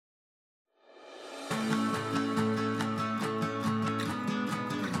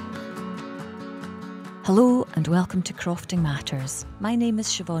Hello and welcome to Crofting Matters. My name is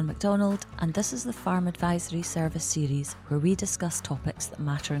Siobhan MacDonald and this is the Farm Advisory Service series where we discuss topics that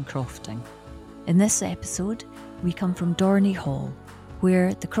matter in crofting. In this episode, we come from Dorney Hall,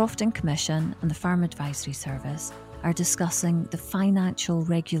 where the Crofting Commission and the Farm Advisory Service are discussing the financial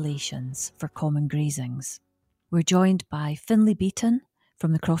regulations for common grazings. We're joined by Finlay Beaton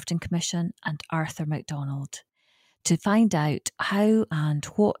from the Crofting Commission and Arthur MacDonald to find out how and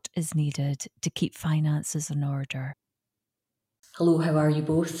what is needed to keep finances in order. Hello, how are you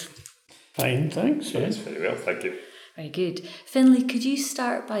both? Fine, thanks. Yes, very well, thank you. Very good. Finlay, could you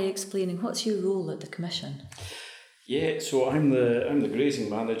start by explaining what's your role at the Commission? Yeah, so I'm the grazing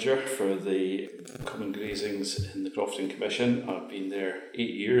manager for the common grazings in the Crofting Commission. I've been there 8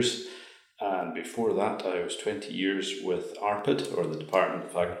 years, and before that I was 20 years with ARPID, or the Department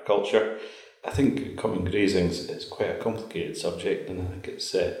of Agriculture. I think common grazings is quite a complicated subject, and I think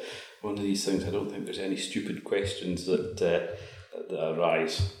it's one of these things. I don't think there's any stupid questions that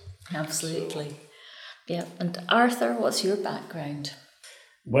arise. Absolutely. So. Yeah, and Arthur, what's your background?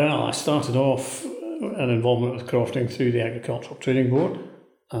 Well, I started off an involvement with crofting through the Agricultural Training Board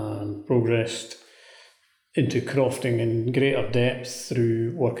and progressed into crofting in greater depth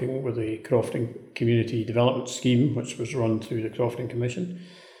through working with the Crofting Community Development Scheme, which was run through the Crofting Commission.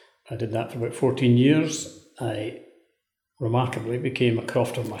 I did that for about 14 years. I remarkably became a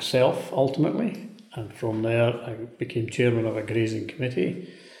crofter myself ultimately, and from there I became chairman of a grazing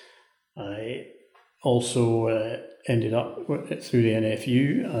committee. I also ended up through the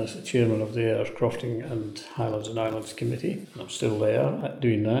NFU as the chairman of their Crofting and Highlands and Islands Committee. I'm still there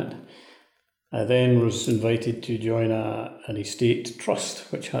doing that. I then was invited to join an estate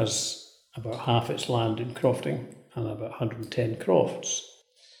trust, which has about half its land in crofting and about 110 crofts.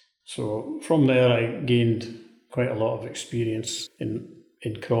 So from there I gained quite a lot of experience in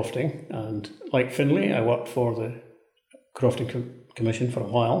crofting, and like Finlay, I worked for the Crofting Commission for a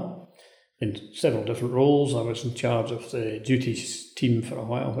while in several different roles. I was in charge of the duties team for a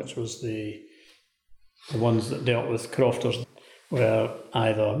while, which was the ones that dealt with crofters who were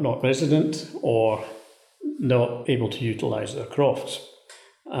either not resident or not able to utilise their crofts.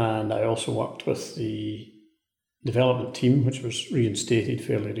 And I also worked with the development team, which was reinstated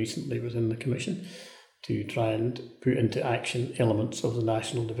fairly recently within the Commission, to try and put into action elements of the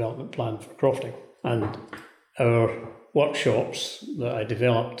National Development Plan for crofting. And our workshops that I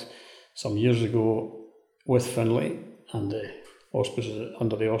developed some years ago with Finlay and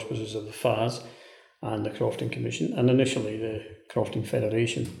under the auspices of the FAS and the Crofting Commission, and initially the Crofting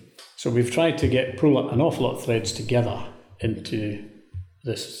Federation. So we've tried to pull an awful lot of threads together into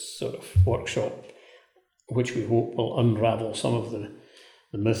this sort of workshop, which we hope will unravel some of the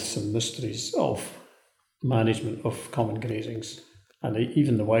myths and mysteries of management of common grazings and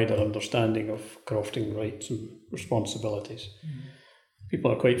even the wider understanding of crofting rights and responsibilities.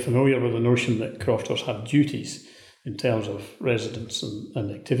 People are quite familiar with the notion that crofters have duties in terms of residence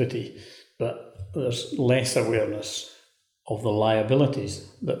and activity, but there's less awareness of the liabilities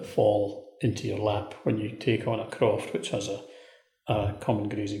that fall into your lap when you take on a croft which has a common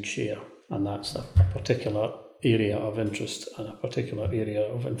grazing share. And that's a particular area of interest and a particular area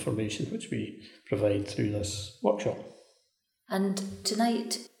of information which we provide through this workshop. And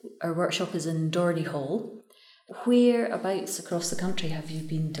tonight our workshop is in Dorney Hall. Whereabouts across the country have you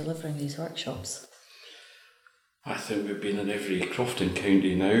been delivering these workshops? I think we've been in every crofting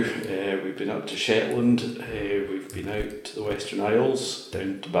county now. We've been up to Shetland, we've been out to the Western Isles,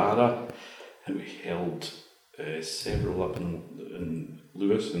 down to Barra, and we held several up in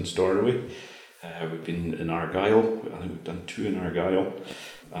Lewis and Stornoway. We've been in Argyll. I think we've done 2 in Argyll,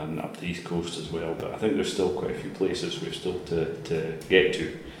 and up the east coast as well. But I think there's still quite a few places we've still to get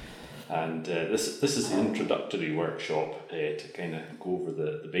to. And this is the introductory workshop to kind of go over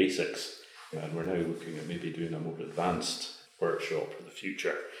the basics. And we're now looking at maybe doing a more advanced workshop for the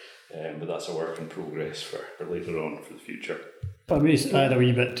future. But that's a work in progress for later on for the future. If I may add a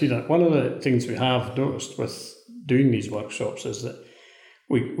wee bit to that, one of the things we have noticed with doing these workshops is that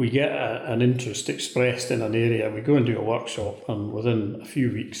we get an interest expressed in an area. We go and do a workshop, and within a few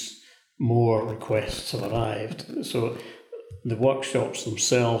weeks more requests have arrived. So the workshops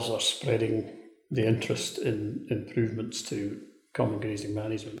themselves are spreading the interest in improvements to common grazing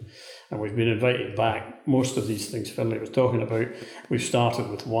management, and we've been invited back. Most of these things Finlay was talking about, we've started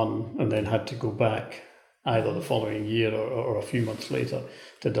with one and then had to go back either the following year or a few months later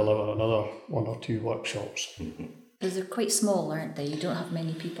to deliver another 1 or 2 workshops. Mm-hmm. Because they're quite small, aren't they? You don't have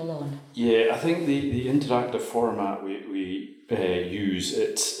many people on. Yeah, I think the interactive format we use,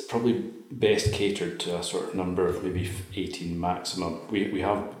 it's probably best catered to a sort of number of maybe 18 maximum. We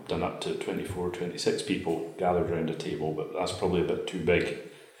have done up to 24, 26 people gathered around a table, but that's probably a bit too big,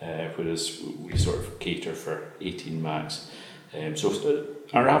 whereas we sort of cater for 18 max. So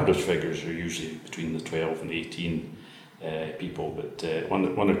our average figures are usually between the 12 and 18 people, but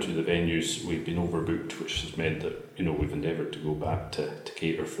one or two of the venues we've been overbooked, which has meant that we've endeavoured to go back to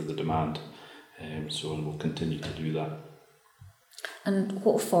cater for the demand. And we'll continue to do that. And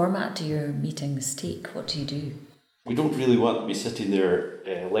what format do your meetings take? What do you do? We don't really want to be sitting there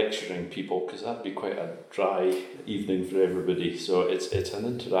lecturing people, because that'd be quite a dry evening for everybody. So it's an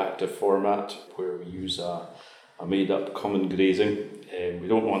interactive format where we use a made-up common grazing. We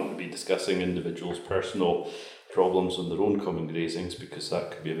don't want to be discussing individuals' personal problems on their own common grazings, because that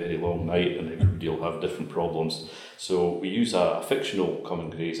could be a very long night and everybody will have different problems. So we use a fictional common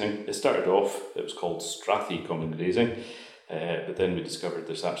grazing. It started off, it was called Strathy Common Grazing, but then we discovered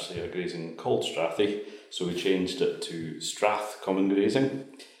there's actually a grazing called Strathy, so we changed it to Strath Common Grazing.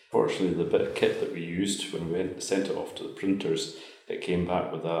 Fortunately, the bit of kit that we used when we sent it off to the printers, it came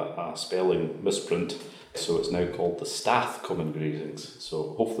back with a spelling misprint, so it's now called the Stath Common Grazings.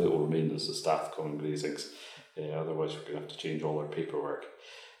 So hopefully it will remain as the Stath Common Grazings. Otherwise we're going to have to change all our paperwork.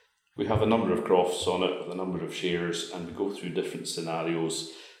 We have a number of crofts on it with a number of shares, and we go through different scenarios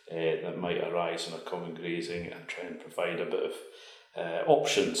that might arise on a common grazing and try and provide a bit of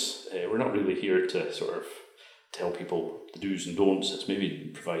options. We're not really here to sort of tell people the do's and don'ts. It's maybe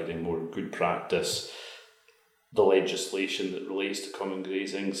providing more good practice, the legislation that relates to common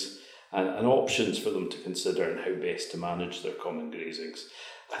grazings, and options for them to consider and how best to manage their common grazings.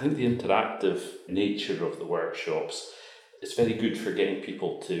 I think the interactive nature of the workshops is very good for getting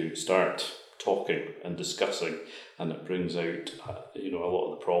people to start talking and discussing, and it brings out a lot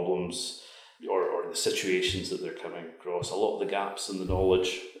of the problems or the situations that they're coming across, a lot of the gaps in the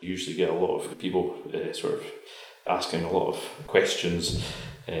knowledge. You usually get a lot of people sort of asking a lot of questions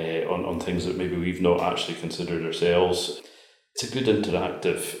on things that maybe we've not actually considered ourselves. It's a good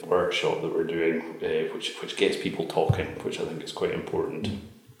interactive workshop that we're doing, which gets people talking, which I think is quite important.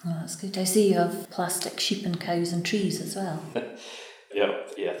 Oh, that's good. I see you have plastic sheep and cows and trees as well. Yeah,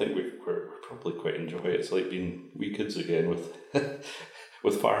 I think we're probably quite enjoying it. It's like being wee kids again with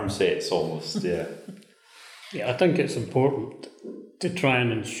with farm sets almost. Yeah. Yeah, I think it's important to try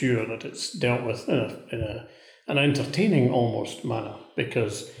and ensure that it's dealt with in an entertaining almost manner,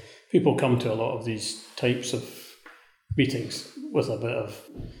 because people come to a lot of these types of meetings with a bit of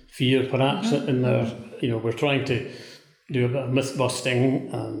fear perhaps in their, we're trying to do a bit of myth busting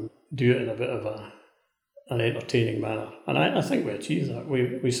and do it in a bit of an entertaining manner, and I think we achieve that.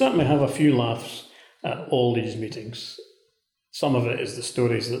 We certainly have a few laughs at all these meetings. Some of it is the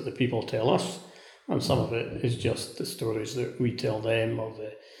stories that the people tell us, and some of it is just the stories that we tell them, or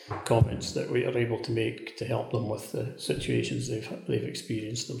the comments that we are able to make to help them with the situations they've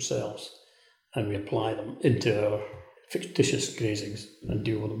experienced themselves, and we apply them into our fictitious grazings and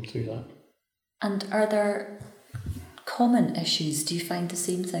deal with them through that. And are there common issues? Do you find the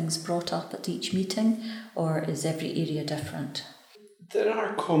same things brought up at each meeting, or is every area different? There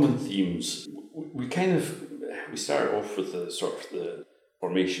are common themes. We start off with the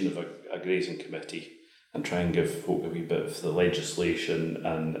formation of a grazing committee and try and give folk a wee bit of the legislation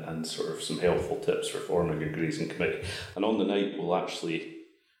and sort of some helpful tips for forming a grazing committee. And on the night we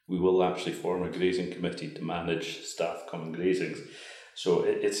will actually form a grazing committee to manage staff common grazings. So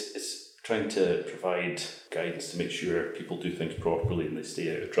it's trying to provide guidance to make sure people do things properly and they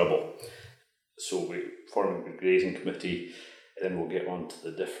stay out of trouble. So we form a grazing committee, then we'll get on to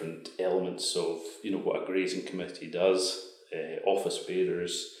the different elements of what a grazing committee does, office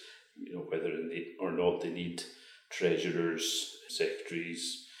bearers, whether or not they need treasurers,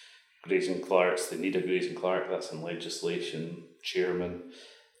 secretaries, grazing clerks. They need a grazing clerk, that's in legislation, chairman.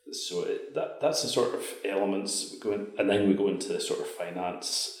 So that's the sort of elements we go in, and then we go into the sort of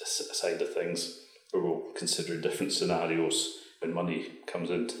finance side of things, where we'll consider different scenarios when money comes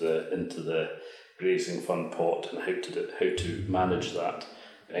into the grazing fund pot, and how to manage that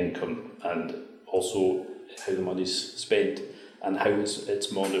income, and also how the money's spent and how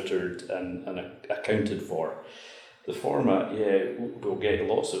it's monitored and accounted for. The format, we'll get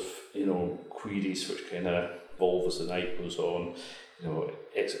lots of queries which kind of evolve as the night goes on.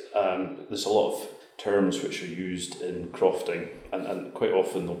 There's a lot of terms which are used in crofting, and quite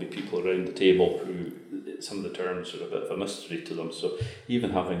often there'll be people around the table who some of the terms are a bit of a mystery to them. So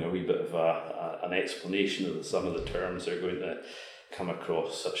even having a wee bit of an explanation of some of the terms are going to come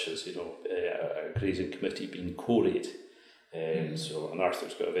across, such as a grazing committee being quarried. So, and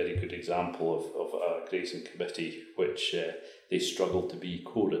Arthur's got a very good example of a grazing committee which they struggle to be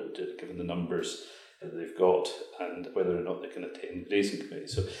quoted, given the numbers that they've got and whether or not they can attend grazing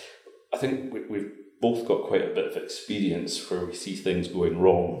committees. So I think we've both got quite a bit of experience where we see things going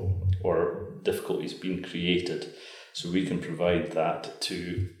wrong or difficulties being created, so we can provide that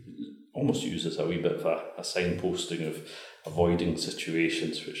to almost use as a wee bit of a signposting of avoiding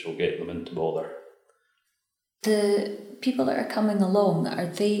situations which will get them into bother. The people that are coming along, are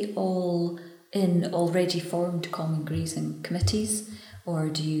they all in already formed common grazing committees, or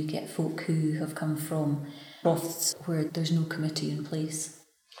do you get folk who have come from crofts where there's no committee in place?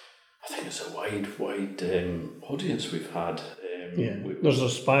 I think it's a wide audience we've had. There's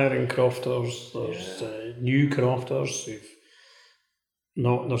aspiring crofters, there's new crofters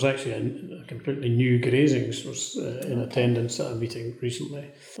there's actually a completely new Grazings was in attendance at a meeting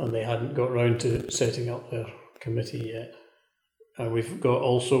recently, and they hadn't got round to setting up their committee yet. We've got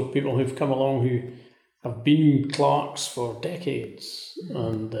also people who've come along who have been clerks for decades,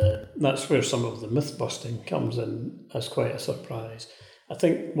 and that's where some of the myth busting comes in as quite a surprise. I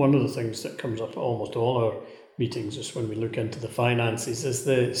think one of the things that comes up at almost all our meetings is when we look into the finances is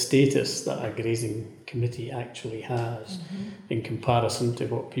the status that a grazing committee actually has in comparison to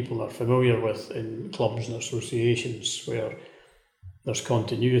what people are familiar with in clubs and associations where there's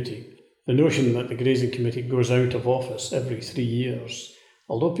continuity. The notion that the grazing committee goes out of office every 3 years,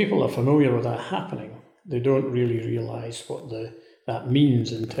 although people are familiar with that happening, they don't really realise what that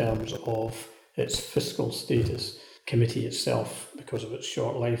means in terms of its fiscal status. Committee itself, because of its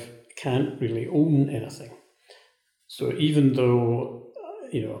short life, can't really own anything. So even though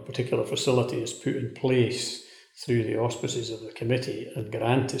a particular facility is put in place through the auspices of the committee and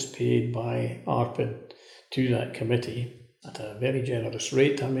grant is paid by ARPID to that committee at a very generous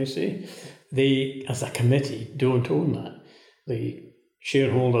rate, I may say, they, as a committee, don't own that. The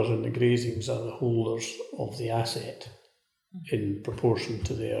shareholders in the grazings are the holders of the asset in proportion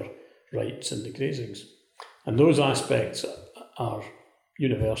to their rights in the grazings. And those aspects are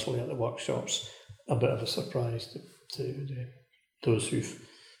universally at the workshops a bit of a surprise to those who've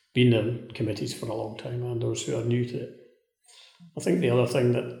been in committees for a long time and those who are new to it. I think the other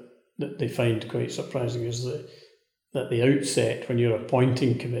thing that they find quite surprising is that at the outset, when you're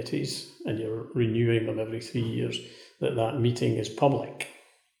appointing committees and you're renewing them every 3 years, that meeting is public.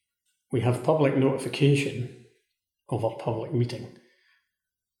 We have public notification of a public meeting.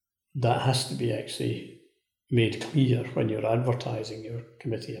 That has to be actually made clear when you're advertising your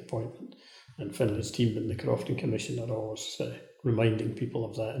committee appointment. And Finlay's team and the Crofting Commission are always reminding people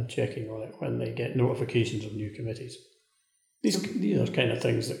of that and checking on it when they get notifications of new committees. These are kind of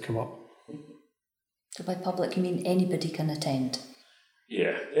things that come up. So by public, you mean anybody can attend?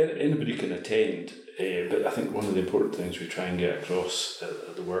 Yeah, anybody can attend, but I think one of the important things we try and get across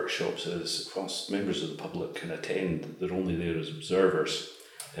at the workshops is whilst members of the public can attend, they're only there as observers.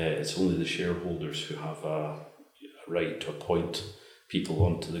 It's only the shareholders who have a right to appoint people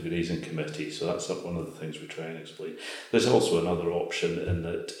onto the grazing committee, so that's one of the things we try and explain. There's also another option in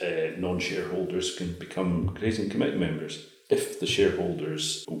that non-shareholders can become grazing committee members. If the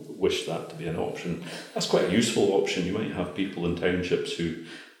shareholders wish that to be an option, that's quite a useful option. You might have people in townships who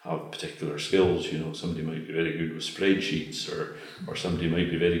have particular skills. Somebody might be very good with spreadsheets, or somebody might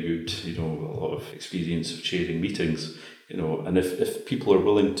be very good, a lot of experience of chairing meetings. And if people are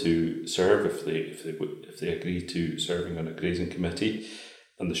willing to serve, if they agree to serving on a grazing committee,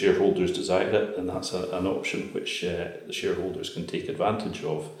 and the shareholders desire it, then that's an option which the shareholders can take advantage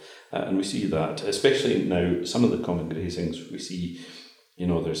of. And we see that, especially now, some of the common grazings, we see,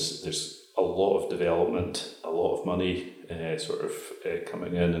 there's a lot of development, a lot of money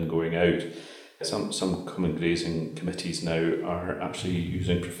coming in and going out. Some common grazing committees now are actually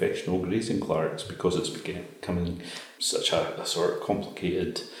using professional grazing clerks because it's becoming such a sort of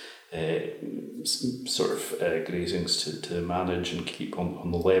complicated grazings to manage and keep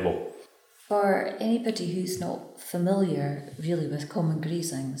on the level. For anybody who's not familiar really with common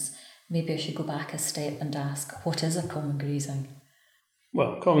grazings, maybe I should go back a step and ask, what is a common grazing?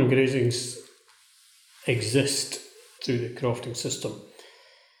 Well, common grazings exist through the crofting system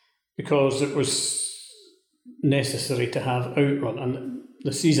because it was necessary to have outrun, and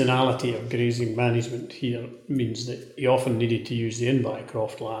the seasonality of grazing management here means that you often needed to use the in-by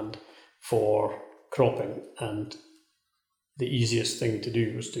croft land for cropping, and the easiest thing to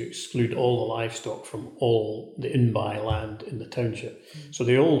do was to exclude all the livestock from all the in-by land in the township. So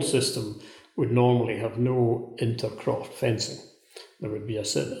the old system would normally have no intercroft fencing. there would be a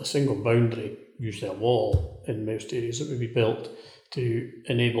single boundary, usually a wall in most areas, that would be built to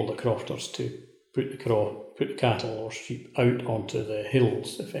enable the crofters to put the cattle or sheep out onto the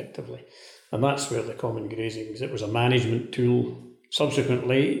hills effectively. And that's where the common grazings, it was a management tool.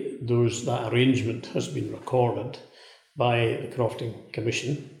 Subsequently, that arrangement has been recorded by the Crofting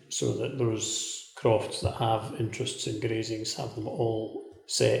Commission so that those crofts that have interests in grazings have them all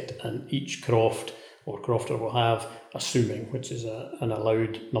set, and each croft or crofter will have a summing, which is an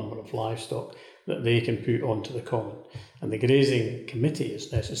allowed number of livestock that they can put onto the common. And the grazing committee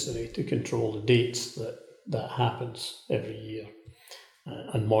is necessary to control the dates that happens every year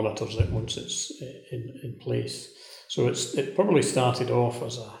and monitors it once it's in place. So it probably started off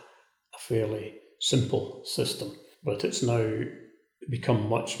as a fairly simple system, but it's now become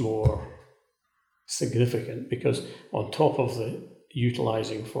much more significant because on top of the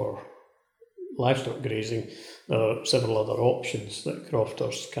utilising for livestock grazing, there are several other options that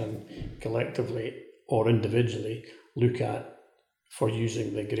crofters can collectively or individually look at for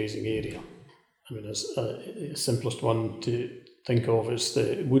using the grazing area. I mean, the simplest one to think of is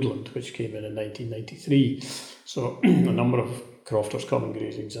the woodland, which came in 1993. So a number of crofters' common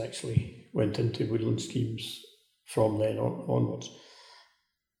grazings actually went into woodland schemes from then onwards.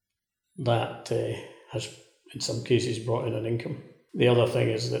 That has, in some cases, brought in an income. The other thing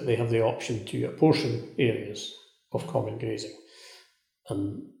is that they have the option to apportion areas of common grazing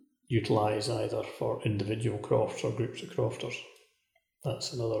and utilise either for individual crofts or groups of crofters.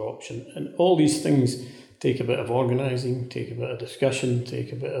 That's another option. And all these things take a bit of organising, take a bit of discussion,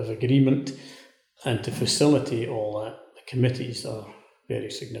 take a bit of agreement, and to facilitate all that, the committees are very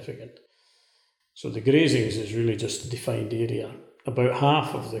significant. So the grazings is really just a defined area. About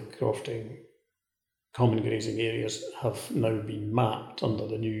half of the crofting common grazing areas have now been mapped under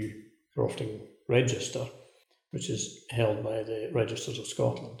the new crofting register, which is held by the Registers of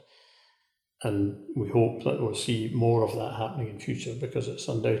Scotland. And we hope that we'll see more of that happening in future because it's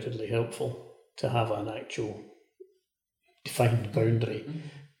undoubtedly helpful to have an actual defined boundary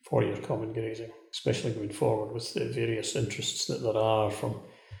for your common grazing, especially going forward with the various interests that there are from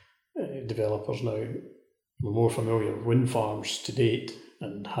developers now. We're more familiar with wind farms to date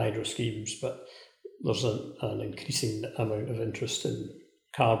and hydro schemes, but there's an increasing amount of interest in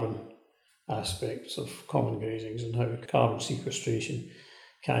carbon aspects of common grazings and how carbon sequestration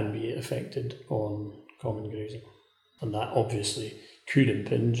can be affected on common grazing. And that obviously could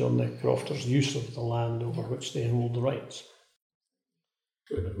impinge on the crofters' use of the land over which they hold the rights.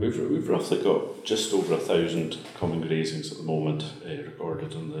 We've roughly got just over 1,000 common grazings at the moment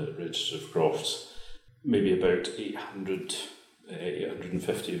recorded on the Register of Crofts. Maybe about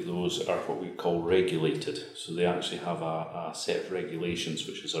 850 of those are what we call regulated. So they actually have a set of regulations,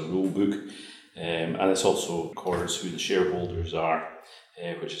 which is a rule book, and it's also records who the shareholders are,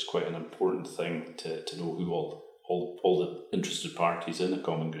 which is quite an important thing to know who all the interested parties in a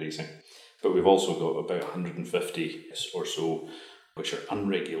common grazing. But we've also got about 150 or so which are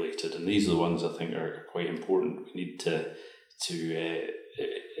unregulated, and these are the ones I think are quite important. We need to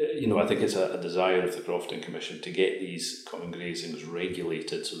I think it's a desire of the Crofting Commission to get these common grazings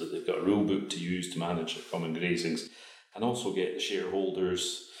regulated so that they've got a rule book to use to manage their common grazings, and also get the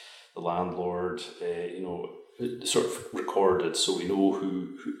shareholders, the landlord, sort of recorded so we know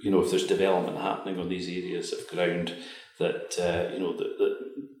who if there's development happening on these areas of ground, that the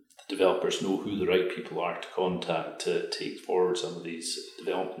developers know who the right people are to contact to take forward some of these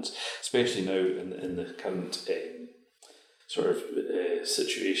developments, especially now in the current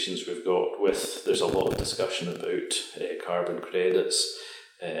situations we've got with, there's a lot of discussion about carbon credits,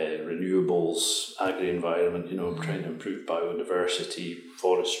 renewables, agri-environment, trying to improve biodiversity,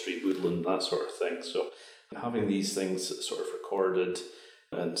 forestry, woodland, that sort of thing. So having these things sort of recorded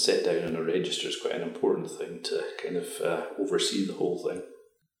and set down in a register is quite an important thing to kind of oversee the whole thing.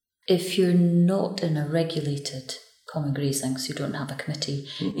 If you're not in a regulated common grazing, so you don't have a committee,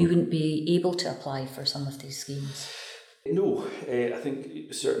 you wouldn't be able to apply for some of these schemes? No, I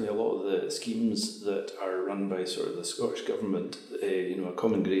think certainly a lot of the schemes that are run by sort of the Scottish Government, a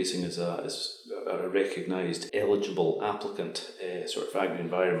common grazing is a recognised eligible applicant, sort of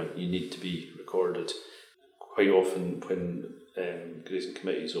agri-environment. You need to be recorded. Quite often when grazing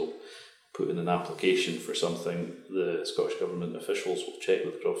committees will put in an application for something, the Scottish Government officials will check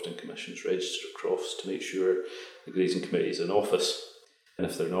with the Crofting Commission's Register of Crofts to make sure the grazing committee is in office. And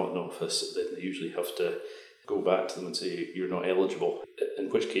if they're not in office, then they usually have to go back to them and say you're not eligible, in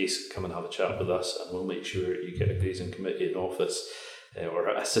which case come and have a chat with us and we'll make sure you get a grazing committee in office or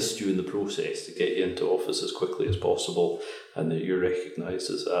assist you in the process to get you into office as quickly as possible and that you're recognised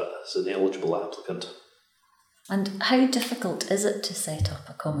as an eligible applicant. And how difficult is it to set up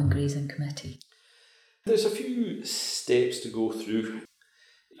a common grazing committee? There's a few steps to go through.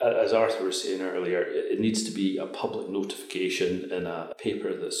 As Arthur was saying earlier, it needs to be a public notification in a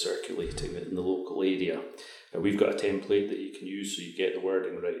paper that's circulating in the local area. We've got a template that you can use so you get the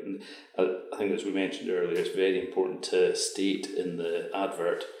wording right. And I think, as we mentioned earlier, it's very important to state in the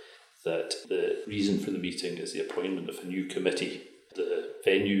advert that the reason for the meeting is the appointment of a new committee. The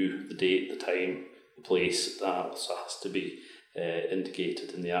venue, the date, the time, the place, that also has to be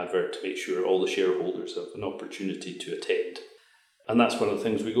indicated in the advert to make sure all the shareholders have an opportunity to attend. And that's one of the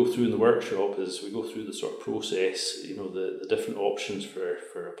things we go through in the workshop, is we go through the sort of process, the different options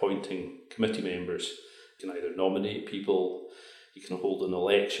for appointing committee members. You can either nominate people, you can hold an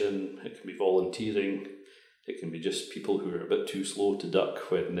election, it can be volunteering, it can be just people who are a bit too slow to duck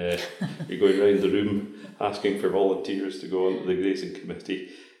when you're going around the room asking for volunteers to go onto the grazing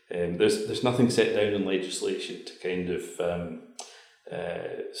committee. There's nothing set down in legislation to kind of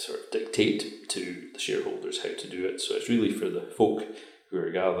sort of dictate to the shareholders how to do it. So it's really for the folk who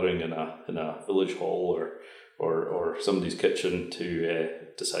are gathering in a village hall or somebody's kitchen to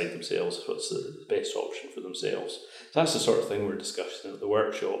decide themselves what's the best option for themselves. So that's the sort of thing we're discussing at the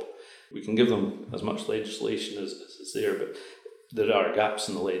workshop. We can give them as much legislation as is there, but there are gaps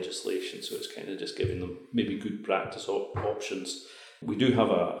in the legislation, so it's kind of just giving them maybe good practice options. We do have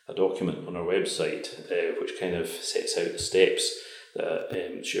a document on our website which kind of sets out the steps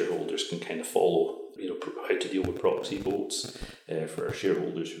that shareholders can kind of follow, how to deal with proxy votes for our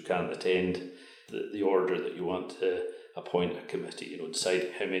shareholders who can't attend, the order that you want to appoint a committee,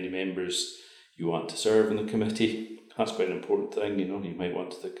 deciding how many members you want to serve in the committee. That's quite an important thing, you might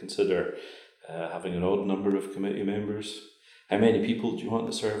want to consider having an odd number of committee members. How many people do you want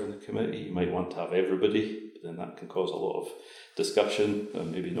to serve in the committee? You might want to have everybody, but then that can cause a lot of discussion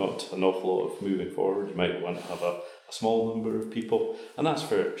and maybe not an awful lot of moving forward. You might want to have a small number of people, and that's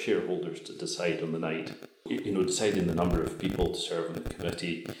for shareholders to decide on the night. Deciding the number of people to serve in the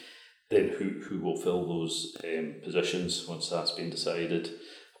committee, then who will fill those positions once that's been decided,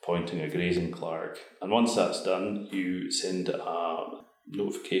 appointing a grazing clerk. And once that's done, you send a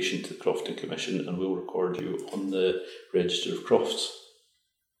notification to the Crofting Commission and we'll record you on the Register of Crofts.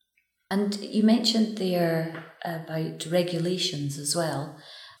 And you mentioned there about regulations as well.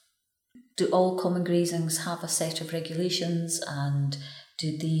 Do all common grazings have a set of regulations, and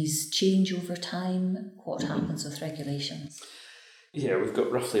do these change over time? What happens with regulations? Yeah, we've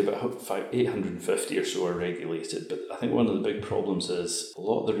got roughly about 850 or so are regulated, but I think one of the big problems is a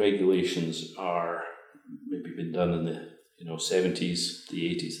lot of the regulations are maybe been done in the 70s,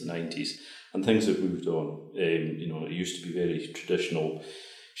 the 80s, the 90s, and things have moved on. It used to be very traditional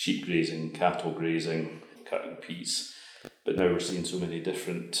sheep grazing, cattle grazing, cutting peats, but now we're seeing so many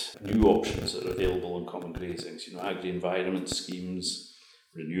different new options that are available on common grazings. Agri-environment schemes,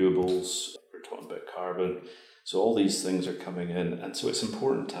 renewables, we're talking about carbon. So all these things are coming in, and so it's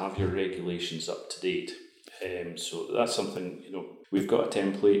important to have your regulations up to date. So that's something, we've got a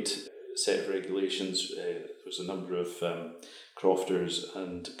template set of regulations. There's a number of crofters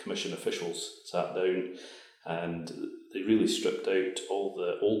and commission officials sat down, and they really stripped out all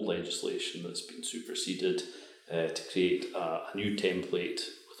the old legislation that's been superseded to create a new template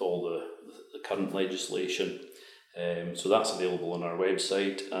with all the current legislation. So that's available on our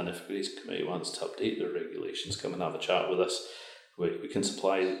website, and if the Grazing Committee wants to update their regulations, come and have a chat with us. We can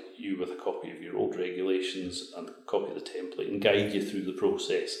supply you with a copy of your old regulations and a copy of the template and guide you through the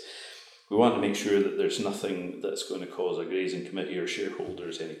process. We want to make sure that there's nothing that's going to cause a Grazing Committee or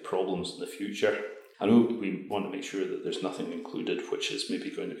shareholders any problems in the future. And we want to make sure that there's nothing included which is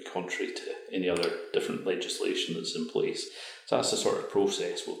maybe going to be contrary to any other different legislation that's in place. So that's the sort of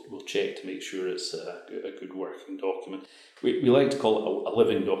process we'll check to make sure it's a good working document. We like to call it a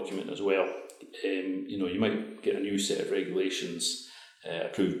living document as well. You might get a new set of regulations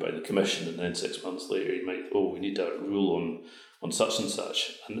approved by the Commission, and then 6 months later you might, we need a rule on such and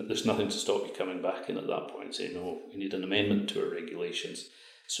such, and there's nothing to stop you coming back in at that point saying, no, we need an amendment to our regulations.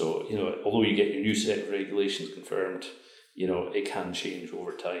 So, although you get your new set of regulations confirmed, it can change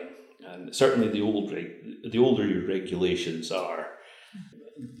over time. And certainly the older your regulations are,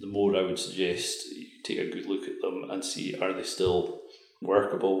 the more I would suggest you take a good look at them and see, are they still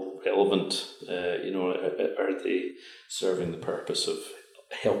workable, relevant? Are they serving the purpose of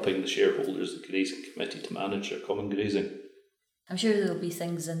helping the shareholders, the Grazing Committee, to manage their common grazing? I'm sure there'll be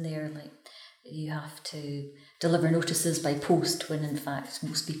things in there like you have to deliver notices by post, when in fact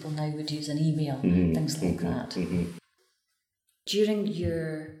most people now would use an email, things like that. During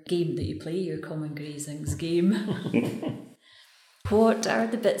your game that you play, your common grazings game, What are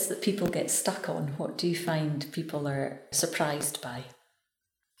the bits that people get stuck on? What do you find people are surprised by?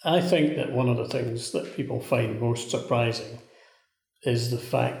 I think that one of the things that people find most surprising is the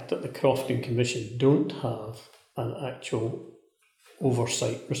fact that the Crofting Commission don't have an actual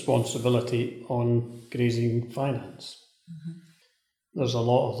oversight responsibility on grazing finance. Mm-hmm. There's a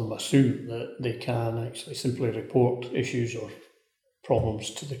lot of them assume that they can actually simply report issues or problems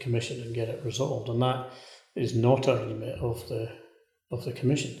to the Commission and get it resolved, and that is not a remit of the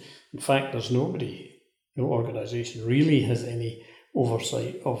Commission. In fact, there's no organisation really has any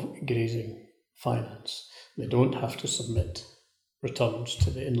oversight of grazing finance. They don't have to submit returns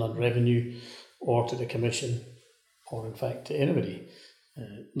to the Inland Revenue or to the Commission or in fact to anybody.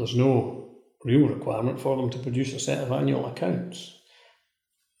 There's no real requirement for them to produce a set of annual accounts.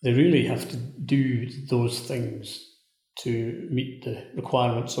 They really have to do those things to meet the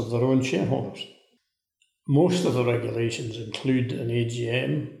requirements of their own shareholders. Most of the regulations include an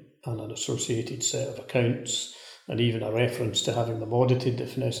AGM and an associated set of accounts and even a reference to having them audited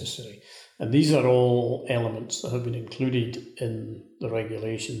if necessary. And these are all elements that have been included in the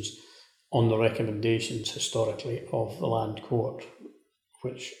regulations on the recommendations historically of the Land Court,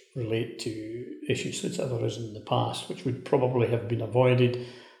 which relate to issues that have arisen in the past, which would probably have been avoided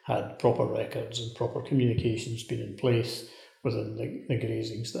had proper records and proper communications been in place within the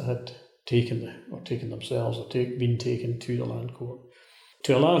grazings that had taken themselves or been taken to the Land Court.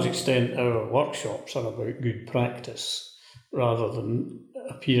 To a large extent, our workshops are about good practice rather than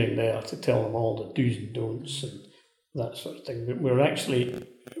appearing there to tell them all the do's and don'ts and that sort of thing. But we actually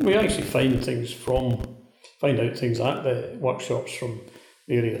find out things at the workshops from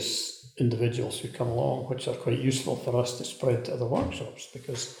various individuals who come along, which are quite useful for us to spread to other workshops,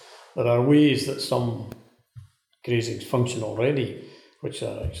 because there are ways that some grazings function already which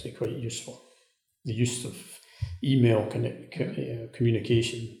are actually quite useful. The use of email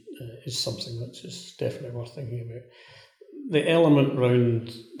communication is something which is definitely worth thinking about. The element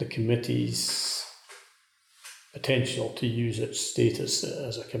around the committee's potential to use its status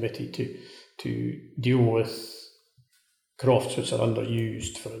as a committee to deal with crofts which are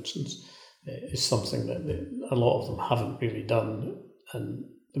underused, for instance, is something that a lot of them haven't really done, and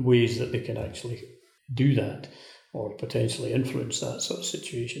the ways that they can actually do that or potentially influence that sort of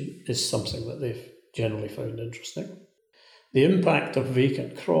situation is something that they've generally found interesting. The impact of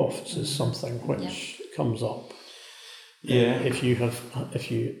vacant crofts is something which comes up. Yeah. If you have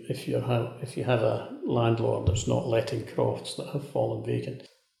a landlord that's not letting crofts that have fallen vacant,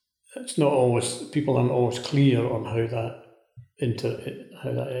 people aren't always clear on how that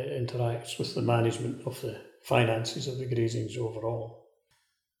interacts with the management of the finances of the grazings overall.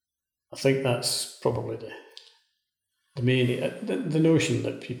 I think that's probably the main the notion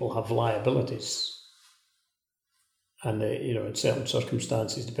that people have liabilities, and in certain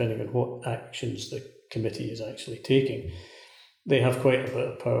circumstances, depending on what actions the committee is actually taking, they have quite a bit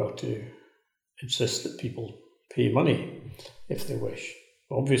of power to insist that people pay money if they wish.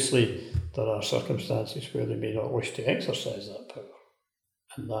 Obviously, there are circumstances where they may not wish to exercise that power,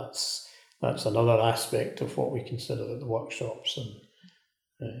 and that's another aspect of what we consider at the workshops,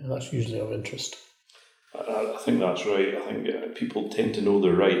 and that's usually of interest. I think that's right. I think people tend to know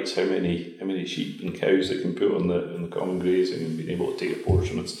their rights, how many sheep and cows they can put on the common grazing, and being able to take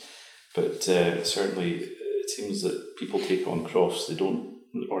apportionments. But certainly, it seems that people take on crofts they don't,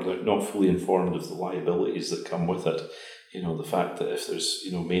 or they're not fully informed of the liabilities that come with it. The fact that if there's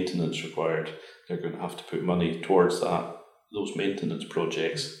maintenance required, they're going to have to put money towards those maintenance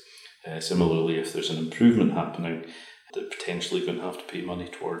projects. Similarly, if there's an improvement happening, they're potentially going to have to pay money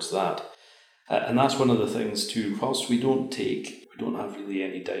towards that. And that's one of the things too. Whilst we don't have really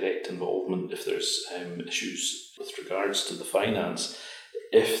any direct involvement if there's issues with regards to the finance.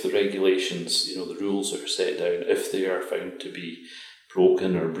 If the regulations, the rules that are set down, if they are found to be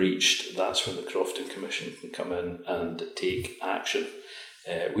broken or breached, that's when the Crofting Commission can come in and take action.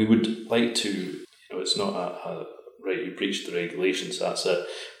 We would like to, it's not right, you breached the regulations, that's it.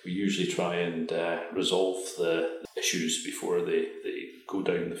 We usually try and resolve the issues before they go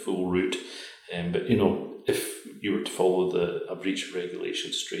down the full route. But if you were to follow a breach of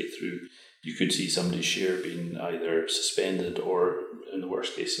regulations straight through, you could see somebody's share being either suspended or, in the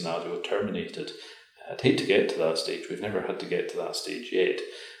worst case scenario, terminated. I'd hate to get to that stage. We've never had to get to that stage yet,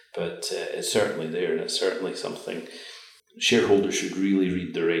 but it's certainly there, and it's certainly something shareholders should really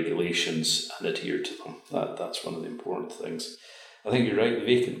read the regulations and adhere to them. That's one of the important things. I think you're right, the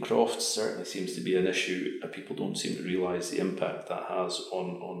vacant crofts certainly seems to be an issue. People don't seem to realise the impact that has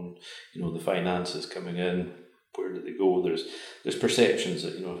on the finances coming in. Where do they go? There's perceptions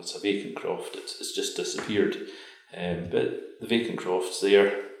that if it's a vacant croft, it's just disappeared. But the vacant croft's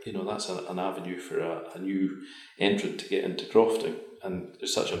there, that's an avenue for a new entrant to get into crofting. And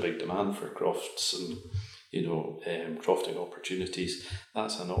there's such a big demand for crofts and, crofting opportunities.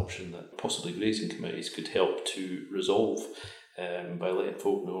 That's an option that possibly grazing committees could help to resolve by letting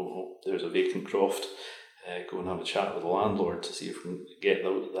folk know there's a vacant croft. Go and have a chat with the landlord to see if we can get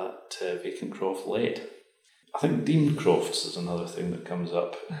that vacant croft let. I think deemed crofts is another thing that comes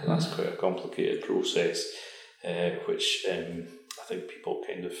up. That's quite a complicated process, which I think people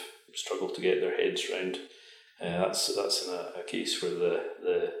kind of struggle to get their heads around. That's in a case where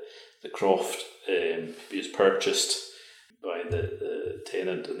the croft is purchased by the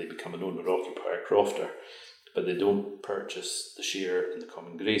tenant and they become an owner-occupier crofter, but they don't purchase the share in the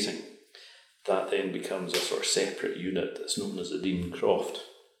common grazing. That then becomes a sort of separate unit that's known as a deemed croft.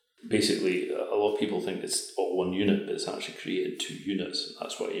 Basically, a lot of people think it's all one unit, but it's actually created two units, and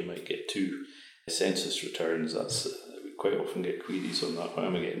that's why you might get two census returns. We quite often get queries on that. Why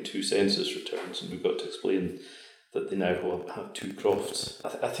am I getting two census returns? And we've got to explain that they now have two crofts.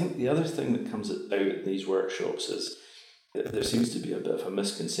 I think the other thing that comes out in these workshops is that there seems to be a bit of a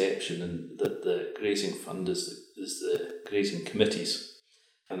misconception in that the grazing fund is the grazing committees.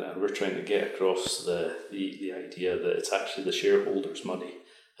 And we're trying to get across the idea that it's actually the shareholders' money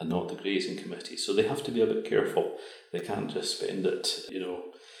and not the grazing committee. So they have to be a bit careful. They can't just spend it,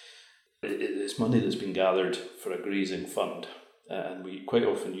 it's money that's been gathered for a grazing fund. And we quite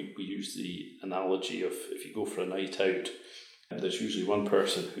often we use the analogy of if you go for a night out, there's usually one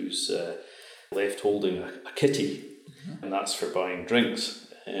person who's left holding a kitty, and that's for buying drinks.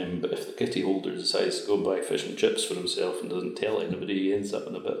 But if the kitty holder decides to go and buy fish and chips for himself and doesn't tell anybody, he ends up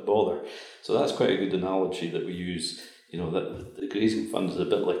in a bit of bother. So that's quite a good analogy that we use, that the grazing fund is a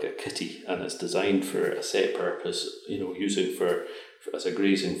bit like a kitty and it's designed for a set purpose, using for as a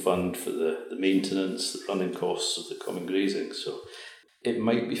grazing fund for the maintenance, the running costs of the common grazing. So it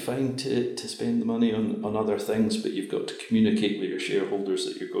might be fine to spend the money on other things, but you've got to communicate with your shareholders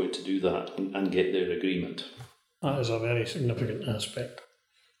that you're going to do that and get their agreement. That is a very significant aspect.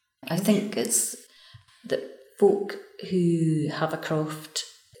 I think it's that folk who have a croft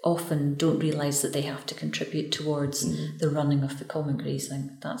often don't realise that they have to contribute towards the running of the common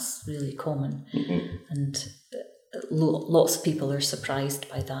grazing. That's really common. And lots of people are surprised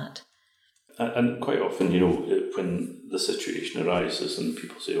by that. And quite often, when the situation arises and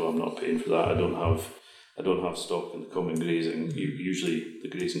people say, I'm not paying for that, I don't have stock in the common grazing, usually the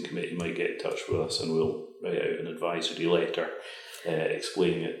grazing committee might get in touch with us and we'll write out an advisory letter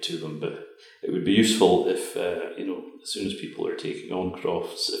explaining it to them. But it would be useful if, as soon as people are taking on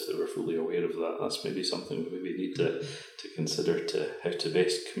crofts, if they were fully aware of that. That's maybe something that we need to consider to how to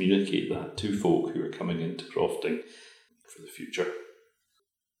best communicate that to folk who are coming into crofting for the future.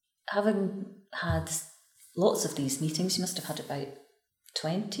 Having had lots of these meetings, you must have had about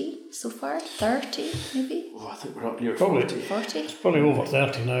 20 so far, 30 maybe? Oh, I think we're up near Probably 40. It's probably over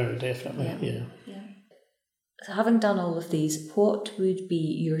 30 now, definitely, yeah. So having done all of these, what would be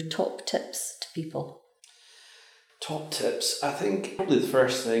your top tips to people? Top tips? I think probably the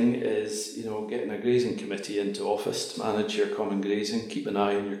first thing is, getting a grazing committee into office to manage your common grazing, keep an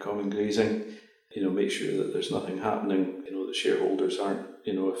eye on your common grazing, make sure that there's nothing happening, the shareholders aren't,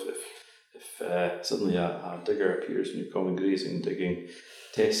 if suddenly a digger appears in your common grazing digging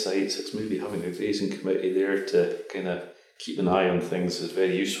test sites, it's maybe having a grazing committee there to kind of keep an eye on things is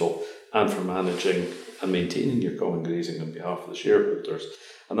very useful, and for managing and maintaining your common grazing on behalf of the shareholders.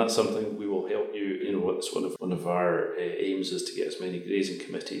 And that's something we will help you. It's one of our aims is to get as many grazing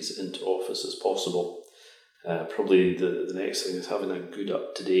committees into office as possible. Probably the next thing is having a good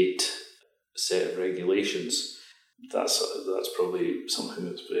up-to-date set of regulations. That's probably something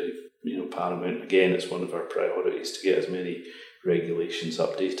that's very paramount. Again, it's one of our priorities to get as many regulations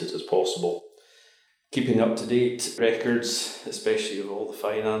updated as possible. Keeping up-to-date records, especially of all the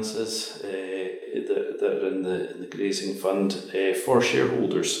finances that are in the grazing fund for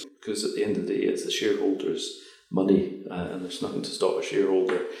shareholders, because at the end of the day it's the shareholders' money, and there's nothing to stop a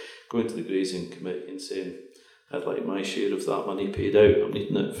shareholder going to the grazing committee and saying, I'd like my share of that money paid out, I'm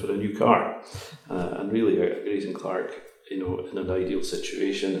needing it for a new car. And really a grazing clerk, in an ideal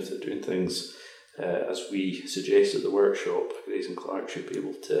situation, if they're doing things as we suggest at the workshop, a grazing clerk should be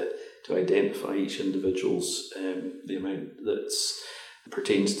able to identify each individual's the amount that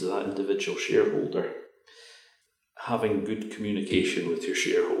pertains to that individual shareholder. Having good communication with your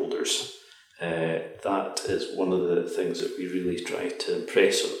shareholders, that is one of the things that we really try to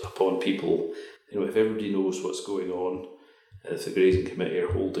impress upon people. If everybody knows what's going on, if the grazing committee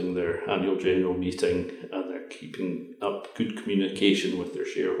are holding their annual general meeting and they're keeping up good communication with their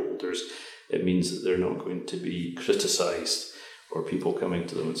shareholders, it means that they're not going to be criticised or people coming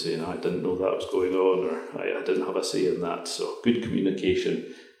to them and saying, I didn't know that was going on, or I didn't have a say in that. So good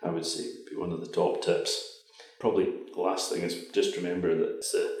communication, I would say, would be one of the top tips. Probably the last thing is just remember that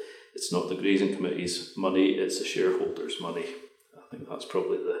it's not the Grazing Committee's money, it's the shareholders' money. I think that's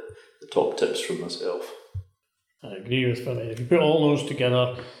probably the top tips from myself. I agree with Billy. If you put all those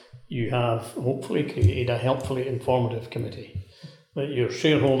together, you have hopefully created a helpfully informative committee that your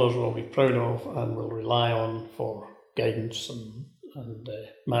shareholders will be proud of and will rely on for guidance and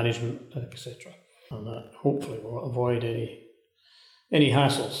management, etc. And that hopefully will avoid any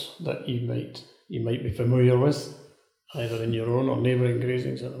hassles that you might be familiar with, either in your own or neighbouring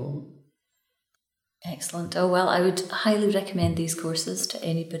grazings at the moment. Excellent. Oh, well, I would highly recommend these courses to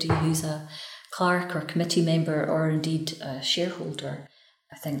anybody who's a clerk or committee member or indeed a shareholder.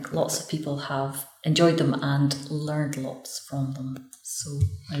 I think lots of people have enjoyed them and learned lots from them. So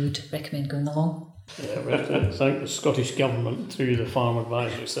I would recommend going along. Yeah, we have to thank the Scottish Government through the Farm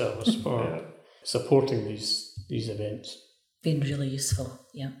Advisory Service for supporting these events. Been really useful,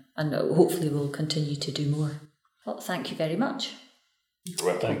 yeah. And hopefully we'll continue to do more. Well, thank you very much.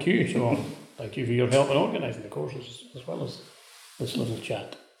 Thank you, Siobhan. Thank you for your help in organising the courses as well as this little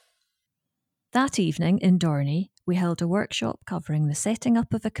chat. That evening in Dorney, we held a workshop covering the setting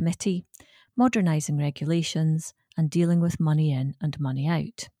up of a committee, modernising regulations, and dealing with money in and money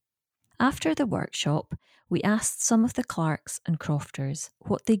out. After the workshop, we asked some of the clerks and crofters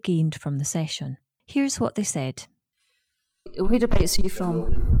what they gained from the session. Here's what they said. Whereabouts are you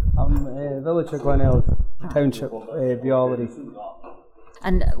from? I'm village of Glenelg, Township, Biology.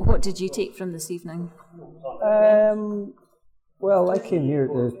 And what did you take from this evening? Well, I came here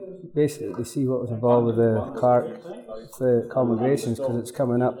to see what was involved with the common grazings, because it's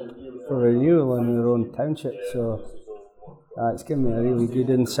coming up for renewal in their own township. So it's given me a really good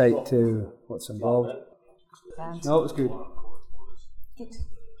insight to what's involved. No, it was good. Good.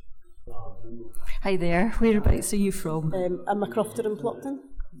 Hi there. Whereabouts are you from? I'm a crofter in Plockton.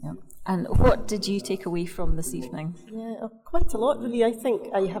 Yep. And what did you take away from this evening? Yeah, quite a lot really. I think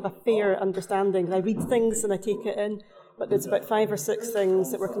I have a fair understanding. I read things and I take it in, but there's about 5 or 6 things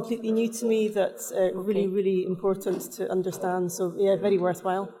that were completely new to me that's really, really important to understand. So yeah, very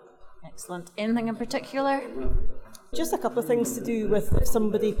worthwhile. Excellent. Anything in particular? Just a couple of things to do with if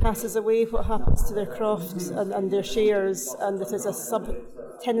somebody passes away, what happens to their crofts and their shares, and if there's a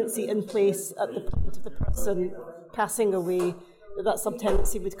sub-tenancy in place at the point of the person passing away, that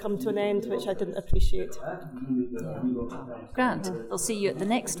sub-tenancy would come to an end, which I didn't appreciate. Grant, I'll see you at the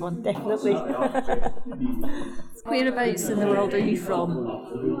next one. Definitely. Whereabouts in the world are you from?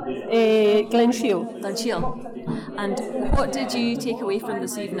 Glenshiel. Glenshiel. And what did you take away from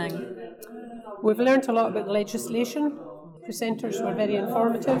this evening? We've learnt a lot about legislation. Presenters were very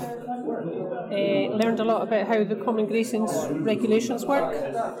informative. Learned a lot about how the common grazing's regulations work.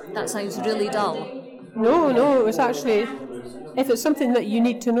 That sounds really dull. No, it was actually, if it's something that you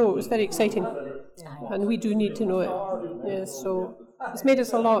need to know, it was very exciting. And we do need to know it. Yes, so it's made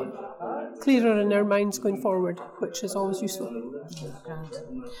us a lot clearer in our minds going forward, which is always useful.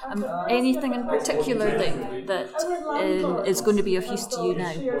 Anything in particular that is going to be of use to you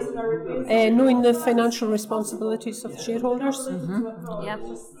now? Knowing the financial responsibilities of shareholders. Mm-hmm.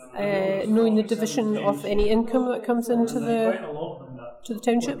 Yep. Knowing the division of any income that comes into the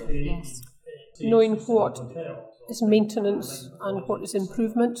township. Yes. Knowing what is maintenance and what is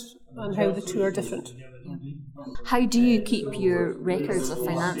improvement and how the two are different. How do you keep your records of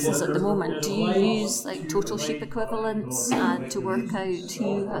finances at the moment? Do you use like total sheep equivalents to work out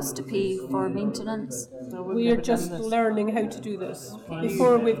who has to pay for maintenance? We are just learning how to do this.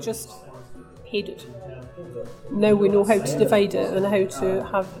 Before we've just paid it. Now we know how to divide it and how to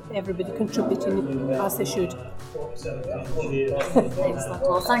have everybody contributing as they should. Excellent.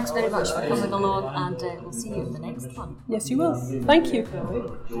 Well, thanks very much for coming along, and we'll see you in the next one. Yes, you will. Thank you.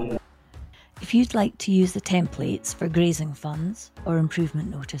 If you'd like to use the templates for grazing funds or improvement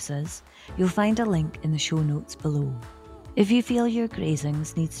notices, you'll find a link in the show notes below. If you feel your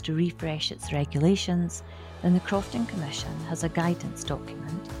grazings needs to refresh its regulations, then the Crofting Commission has a guidance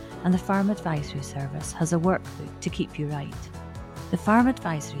document and the Farm Advisory Service has a workbook to keep you right. The Farm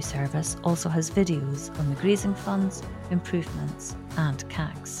Advisory Service also has videos on the grazing funds, improvements and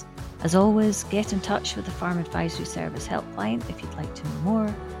CAGs. As always, get in touch with the Farm Advisory Service helpline if you'd like to know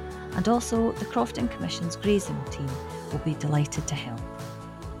more, and also the Crofting Commission's grazing team will be delighted to help.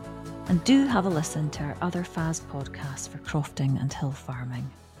 And do have a listen to our other FAS podcasts for crofting and hill farming.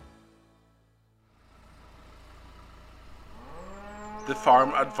 The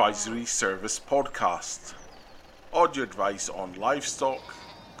Farm Advisory Service podcast. Audio advice on livestock,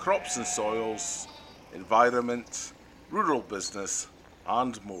 crops and soils, environment, rural business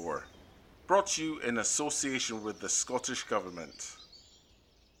and more. Brought to you in association with the Scottish Government.